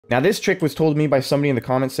Now this trick was told to me by somebody in the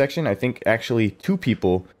comments section. I think actually 2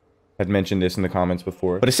 people had mentioned this in the comments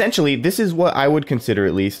before. But essentially, this is what I would consider,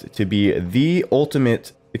 at least, to be the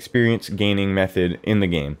ultimate experience gaining method in the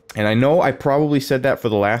game. And I know I probably said that for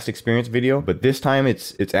the last experience video, but this time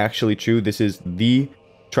it's actually true. This is the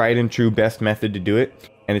tried and true best method to do it.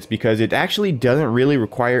 And it's because it actually doesn't really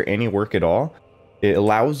require any work at all. It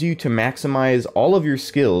allows you to maximize all of your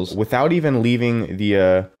skills without even leaving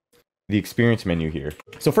the experience menu here.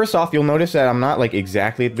 So first off, you'll notice that I'm not like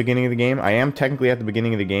exactly at the beginning of the game. I am technically at the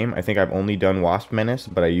beginning of the game. I think I've only done Wasp Menace,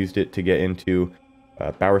 but I used it to get into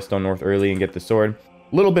Bowerstone North early and get the sword.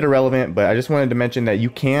 A little bit irrelevant, but I just wanted to mention that you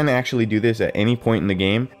can actually do this at any point in the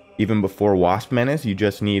game, even before Wasp Menace. You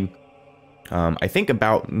just need, I think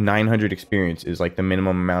about 900 experience is like the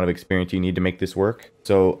minimum amount of experience you need to make this work.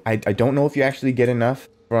 So I don't know if you actually get enough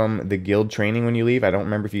from the guild training when you leave. I don't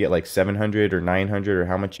remember if you get like 700 or 900 or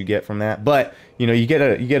how much you get from that. But you know, you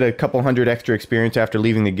get a couple hundred extra experience after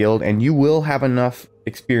leaving the guild, and you will have enough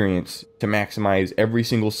experience to maximize every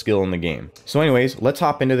single skill in the game. So anyways, let's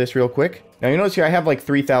hop into this real quick. Now you notice here I have like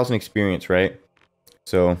 3,000 experience, right?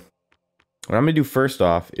 So what I'm gonna do first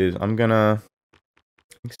off is I'm gonna,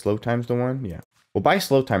 I think slow time's the one. Yeah, we'll buy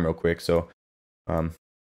slow time real quick. So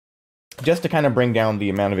just to kind of bring down the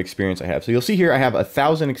amount of experience I have. So you'll see here I have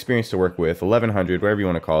 1,000 experience to work with, 1,100, whatever you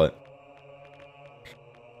want to call it.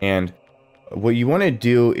 And what you want to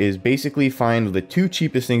do is basically find the 2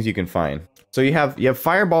 cheapest things you can find. So you have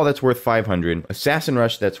Fireball that's worth 500, Assassin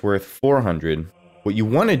Rush that's worth 400. What you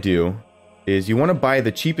want to do is you want to buy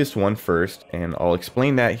the cheapest one first, and I'll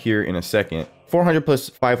explain that here in a second. 400 plus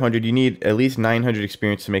 500, you need at least 900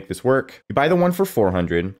 experience to make this work. You buy the one for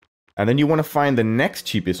 400, and then you want to find the next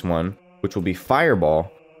cheapest one, which will be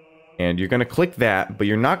Fireball, and you're going to click that, but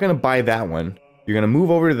you're not going to buy that one. You're going to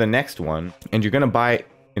move over to the next one, and you're going to buy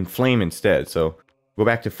Inflame instead. So go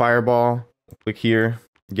back to Fireball, click here,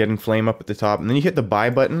 get Inflame up at the top, and then you hit the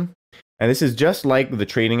buy button. And this is just like the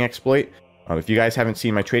trading exploit. If you guys haven't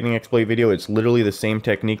seen my trading exploit video, it's literally the same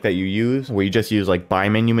technique that you use, where you just use like buy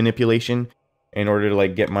menu manipulation in order to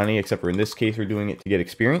like get money, except for in this case we're doing it to get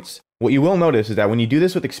experience. What you will notice is that when you do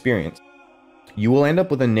this with experience, you will end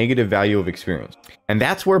up with a negative value of experience. And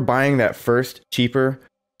that's where buying that first cheaper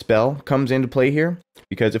spell comes into play here.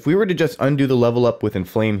 Because if we were to just undo the level up with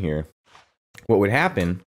Inflame here, what would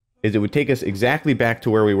happen is it would take us exactly back to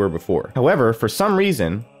where we were before. However, for some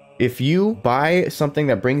reason, if you buy something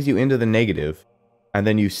that brings you into the negative, and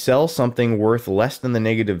then you sell something worth less than the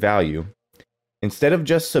negative value, instead of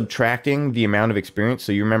just subtracting the amount of experience,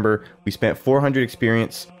 so you remember we spent 400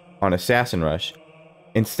 experience on Assassin Rush,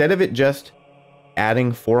 instead of it just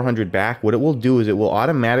adding 400 back, what it will do is it will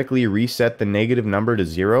automatically reset the negative number to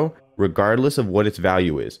 0, regardless of what its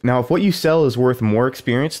value is. Now, if what you sell is worth more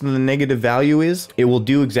experience than the negative value is, it will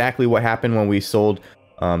do exactly what happened when we sold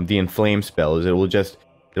the Inflame spell, is it'll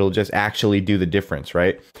just actually do the difference,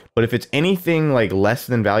 right? But if it's anything like less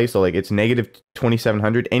than value, so like it's negative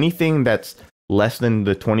 2,700, anything that's less than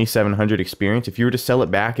the 2,700 experience, if you were to sell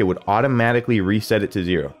it back, it would automatically reset it to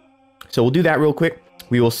 0. So we'll do that real quick.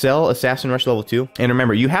 We will sell Assassin Rush level 2. And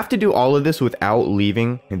remember, you have to do all of this without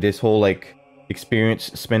leaving this whole like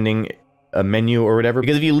experience spending a menu or whatever.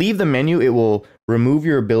 Because if you leave the menu, it will remove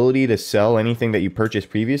your ability to sell anything that you purchased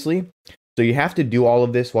previously. So you have to do all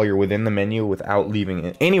of this while you're within the menu without leaving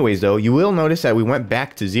it. Anyways though, you will notice that we went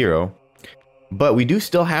back to 0. But we do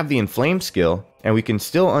still have the Inflame skill, and we can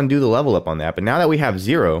still undo the level up on that. But now that we have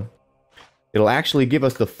 0, it'll actually give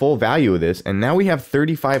us the full value of this, and now we have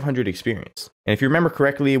 3,500 experience. And if you remember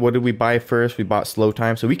correctly, what did we buy first? We bought slow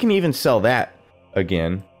time, so we can even sell that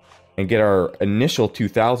again and get our initial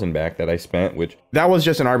 2,000 back that I spent, which that was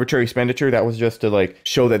just an arbitrary expenditure. That was just to like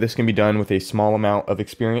show that this can be done with a small amount of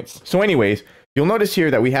experience. So anyways, you'll notice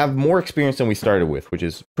here that we have more experience than we started with, which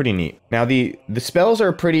is pretty neat. Now the spells are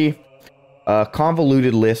a pretty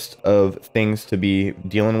convoluted list of things to be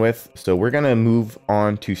dealing with, so we're gonna move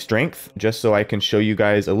on to strength just so I can show you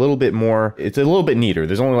guys a little bit more. It's a little bit neater.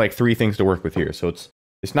 There's only like 3 things to work with here, so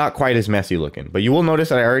it's not quite as messy looking. But you will notice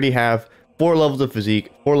that I already have 4 levels of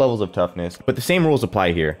physique, 4 levels of toughness, but the same rules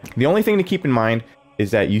apply here. The only thing to keep in mind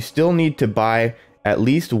is that you still need to buy at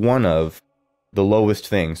least one of the lowest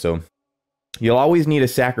things. So you'll always need a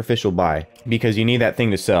sacrificial buy because you need that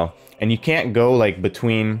thing to sell, and you can't go like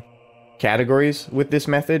between categories with this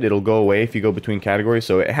method. It'll go away if you go between categories,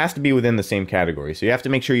 so it has to be within the same category. So you have to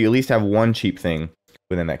make sure you at least have one cheap thing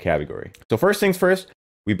within that category. So first things first,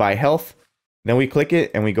 we buy health, then we click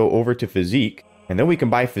it and we go over to physique, and then we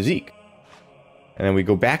can buy physique, and then we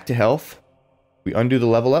go back to health, we undo the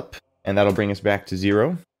level up, and that'll bring us back to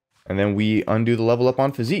 0, and then we undo the level up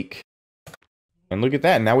on physique, And look at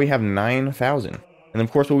that. Now we have 9,000. And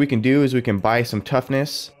of course, what we can do is we can buy some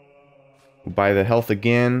toughness. We'll buy the health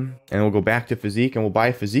again. And we'll go back to physique. And we'll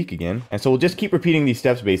buy physique again. And so we'll just keep repeating these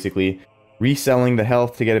steps, basically. Reselling the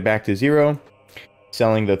health to get it back to 0.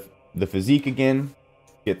 Selling the physique again.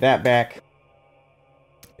 Get that back.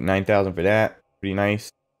 9,000 for that. Pretty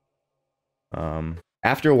nice.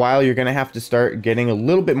 After a while, you're going to have to start getting a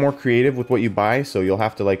little bit more creative with what you buy. So you'll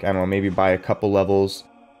have to, like, I don't know, maybe buy a couple levels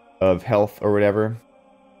of health or whatever.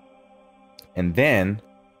 And then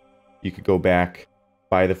you could go back,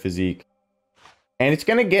 buy the physique. And it's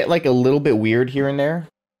going to get, like, a little bit weird here and there.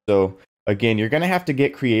 So, again, you're going to have to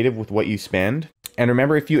get creative with what you spend. And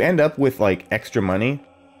remember, if you end up with, like, extra money,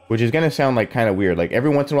 which is going to sound, like, kind of weird. Like, every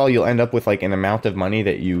once in a while, you'll end up with, like, an amount of money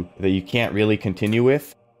that you can't really continue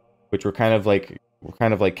with. Which we're kind of like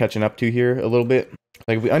catching up to here a little bit.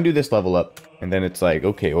 Like if we undo this level up, and then it's like,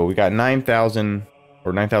 okay, well we got 9,000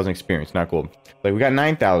 or 9,000 experience, not gold. Like we got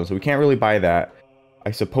 9,000, so we can't really buy that.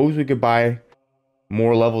 I suppose we could buy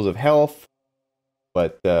more levels of health,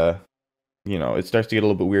 but you know, it starts to get a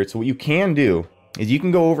little bit weird. So what you can do is you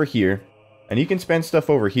can go over here, and you can spend stuff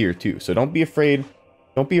over here too. So don't be afraid.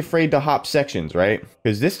 Don't be afraid to hop sections, right?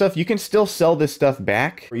 Because this stuff, you can still sell this stuff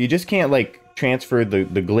back, or you just can't like transfer the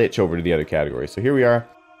glitch over to the other category. So here we are,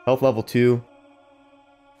 health level 2.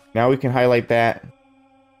 Now we can highlight that,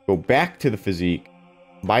 go back to the physique,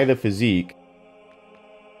 buy the physique,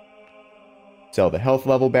 sell the health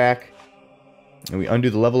level back, and we undo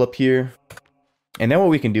the level up here. And then what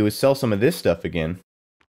we can do is sell some of this stuff again.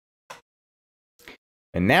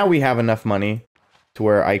 And now we have enough money to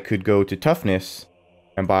where I could go to toughness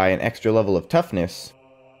and buy an extra level of toughness.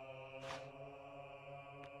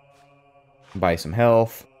 Buy some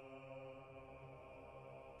health.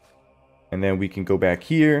 And then we can go back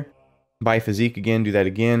here, buy physique again, do that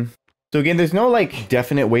again. So again, there's no like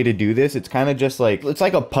definite way to do this. It's kind of just like, it's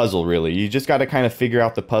like a puzzle really. You just got to kind of figure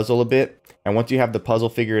out the puzzle a bit. And once you have the puzzle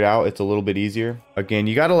figured out, it's a little bit easier. Again,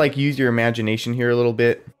 you got to like use your imagination here a little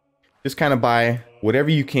bit. Just kind of buy whatever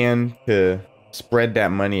you can to spread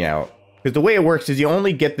that money out. Because the way it works is you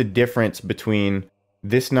only get the difference between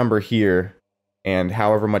this number here and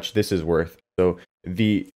however much this is worth. So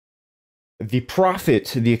the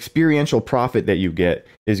profit, the experiential profit that you get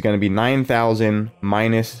is going to be 9,000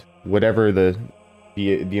 minus whatever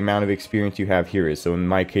the amount of experience you have here is. So in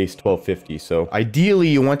my case, 1250. So ideally,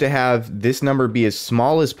 you want to have this number be as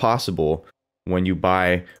small as possible when you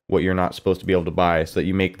buy what you're not supposed to be able to buy, so that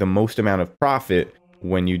you make the most amount of profit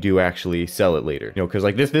when you do actually sell it later. You know, because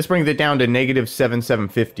like this brings it down to negative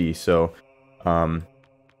 7,750. So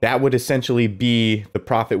that would essentially be the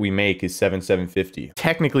profit we make is 7,750.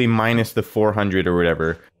 Technically minus the 400 or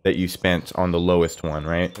whatever that you spent on the lowest one,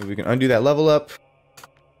 right? We can undo that level up.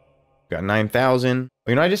 Got 9,000.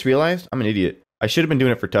 You know, I just realized I'm an idiot. I should have been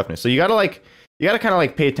doing it for toughness. So you gotta kind of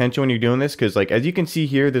like pay attention when you're doing this, because like as you can see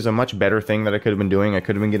here, there's a much better thing that I could have been doing. I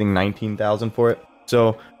could have been getting 19,000 for it.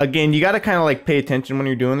 So again, you gotta kind of like pay attention when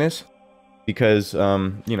you're doing this, because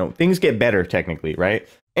you know, things get better technically, right?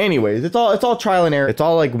 Anyways, it's all trial and error. It's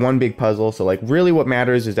all like one big puzzle. So like really what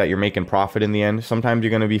matters is that you're making profit in the end. Sometimes you're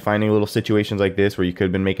going to be finding little situations like this where you could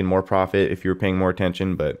have been making more profit if you were paying more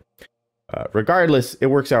attention, but regardless, it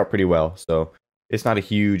works out pretty well. So it's not a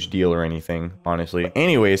huge deal or anything, honestly.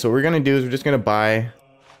 Anyway, so what we're going to do is we're just going to buy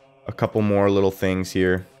a couple more little things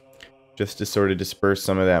here just to sort of disperse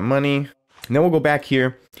some of that money. And then we'll go back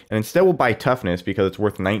here, and instead we'll buy toughness because it's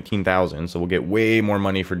worth 19,000. So we'll get way more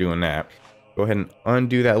money for doing that. Go ahead and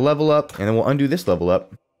undo that level up, and then we'll undo this level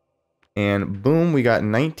up. And boom, we got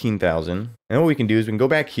 19,000. And then what we can do is we can go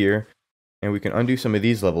back here, and we can undo some of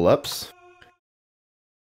these level ups.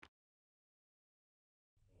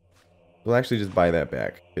 We'll actually just buy that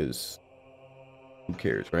back, because who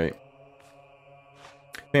cares, right?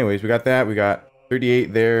 Anyways, we got that. We got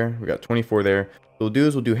 38 there. We got 24 there. What we'll do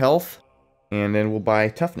is we'll do health, and then we'll buy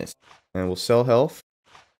toughness. And we'll sell health,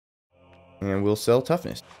 and we'll sell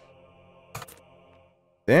toughness.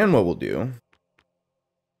 Then what we'll do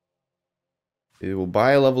is we'll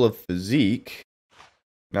buy a level of physique.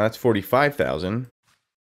 Now that's 45,000.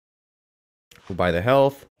 We'll buy the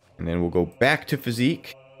health, and then we'll go back to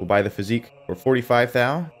physique. We'll buy the physique for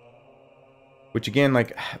 45,000. Which again,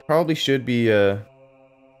 like, probably should be,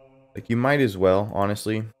 like, you might as well,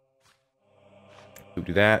 honestly. We'll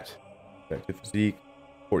do that. Back to physique,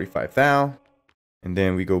 45,000. And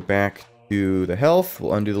then we go back to the health.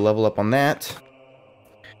 We'll undo the level up on that.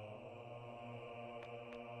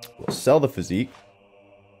 We'll sell the physique.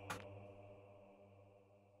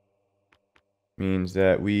 Means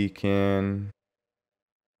that we can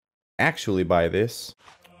actually buy this.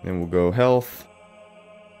 Then we'll go health.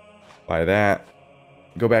 Buy that.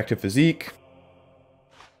 Go back to physique.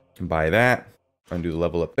 Buy that. Undo the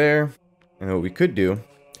level up there. And then what we could do,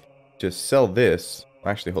 just sell this.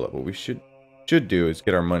 Actually, hold up. What we should do is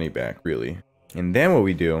get our money back, really. And then what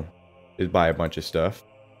we do is buy a bunch of stuff.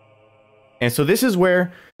 And so this is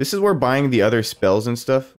where buying the other spells and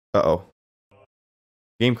stuff. Uh-oh.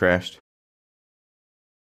 Game crashed.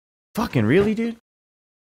 Fucking really, dude?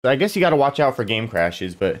 So I guess you gotta watch out for game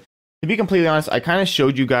crashes, but to be completely honest, I kind of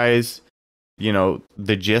showed you guys, you know,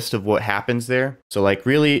 the gist of what happens there. So like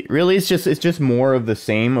really it's just more of the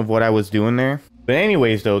same of what I was doing there. But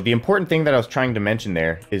anyways though, the important thing that I was trying to mention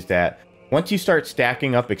there is that once you start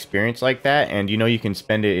stacking up experience like that, and you know you can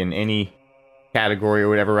spend it in any category or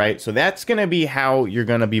whatever, right? So that's gonna be how you're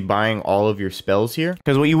gonna be buying all of your spells here.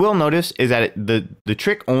 Because what you will notice is that the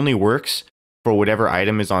trick only works for whatever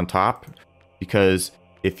item is on top. Because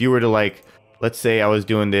if you were to, like, let's say I was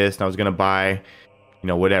doing this and I was gonna buy, you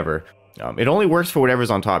know, whatever. It only works for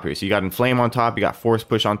whatever's on top here. So you got Inflame on top, you got Force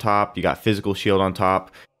Push on top, you got Physical Shield on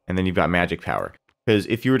top, and then you've got Magic Power. Because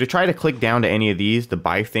if you were to try to click down to any of these, the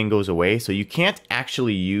buy thing goes away. So you can't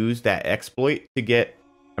actually use that exploit to get...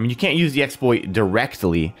 I mean, you can't use the exploit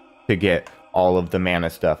directly to get all of the mana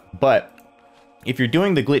stuff. But if you're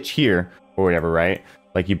doing the glitch here, or whatever, right?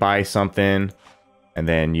 Like you buy something, and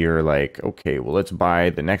then you're like, okay, well, let's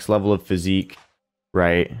buy the next level of physique,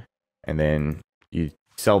 right? And then you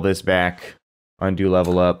sell this back, undo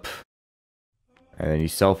level up, and then you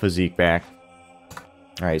sell physique back.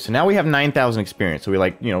 All right, so now we have 9,000 experience. So we,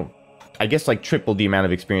 like, you know, I guess like triple the amount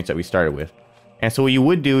of experience that we started with. And so what you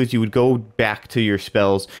would do is you would go back to your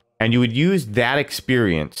spells and you would use that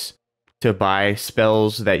experience to buy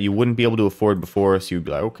spells that you wouldn't be able to afford before. So you'd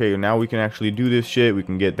be like, okay, now we can actually do this shit. We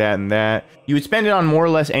can get that and that. You would spend it on more or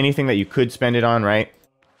less anything that you could spend it on, right?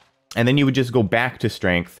 And then you would just go back to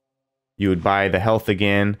strength. You would buy the health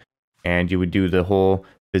again, and you would do the whole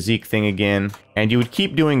physique thing again. And you would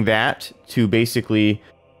keep doing that to basically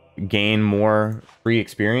gain more free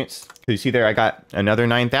experience. So you see there, I got another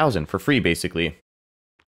 9,000 for free, basically.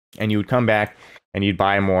 And you would come back and you'd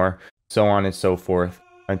buy more, so on and so forth,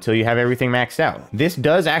 until you have everything maxed out. This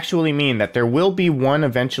does actually mean that there will be one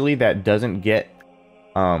eventually that doesn't get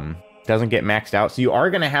maxed out. So you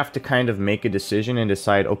are going to have to kind of make a decision and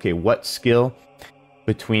decide, okay, what skill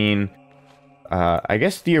between, I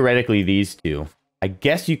guess theoretically these two. I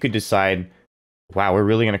guess you could decide, wow, we're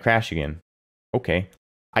really going to crash again. Okay.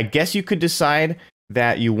 I guess you could decide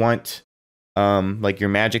that you want like your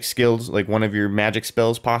magic skills, like one of your magic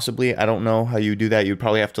spells possibly. I don't know how you do that. You'd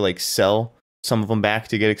probably have to like sell some of them back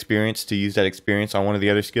to get experience, to use that experience on one of the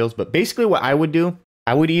other skills. But basically what I would do,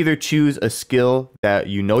 I would either choose a skill that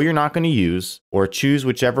you know you're not going to use, or choose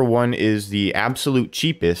whichever one is the absolute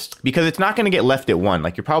cheapest, because it's not going to get left at one.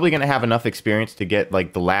 Like, you're probably going to have enough experience to get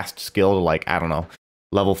like the last skill to, like, I don't know,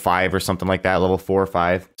 level 5 or something like that, level 4 or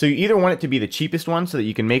 5. So you either want it to be the cheapest one so that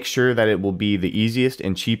you can make sure that it will be the easiest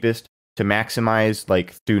and cheapest to maximize,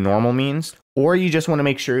 like, through normal means, or you just want to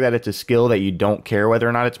make sure that it's a skill that you don't care whether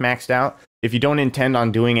or not it's maxed out. If you don't intend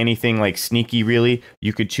on doing anything like sneaky, really,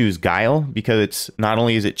 you could choose Guile, because it's not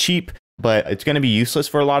only is it cheap, but it's going to be useless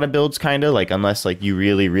for a lot of builds, kind of, like, unless like you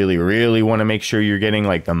really want to make sure you're getting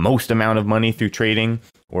like the most amount of money through trading,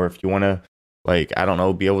 or if you want to, like, I don't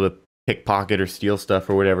know, be able to pickpocket or steal stuff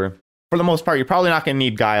or whatever. For the most part, you're probably not going to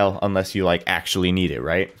need Guile unless you like actually need it,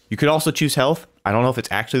 right? You could also choose Health. I don't know if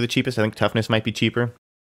it's actually the cheapest. I think Toughness might be cheaper,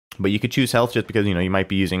 but you could choose Health just because, you know, you might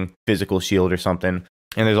be using Physical Shield or something.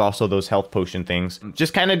 And there's also those health potion things.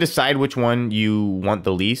 Just kind of decide which one you want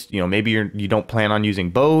the least. You know, maybe you don't plan on using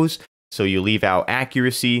bows, so you leave out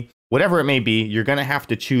accuracy. Whatever it may be, you're going to have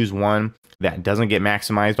to choose one that doesn't get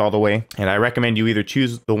maximized all the way. And I recommend you either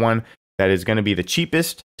choose the one that is going to be the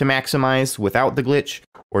cheapest to maximize without the glitch,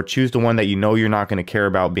 or choose the one that you know you're not going to care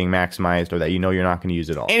about being maximized, or that you know you're not going to use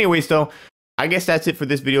at all. Anyways, though, I guess that's it for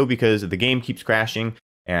this video, because the game keeps crashing.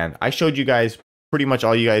 And I showed you guys pretty much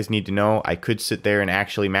all you guys need to know. I could sit there and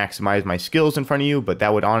actually maximize my skills in front of you, but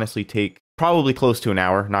that would honestly take probably close to an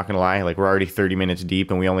hour, not gonna lie. Like, we're already 30 minutes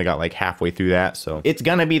deep and we only got like halfway through that. So it's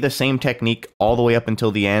gonna be the same technique all the way up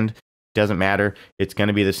until the end. Doesn't matter. It's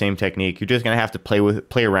gonna be the same technique. You're just gonna have to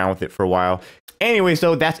play around with it for a while. Anyways,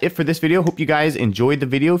 though, that's it for this video. Hope you guys enjoyed the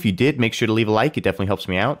video. If you did, make sure to leave a like. It definitely helps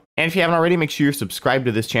me out. And if you haven't already, make sure you're subscribed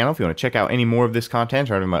to this channel if you want to check out any more of this content,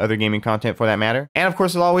 or any of my other gaming content for that matter. And of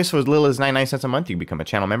course, as always, for as little as 99 cents a month, you can become a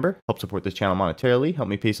channel member, help support this channel monetarily, help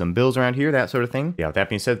me pay some bills around here, that sort of thing. Yeah, with that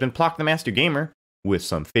being said, it's been Plock the Master Gamer with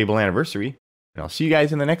some Fable Anniversary, and I'll see you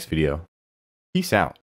guys in the next video. Peace out.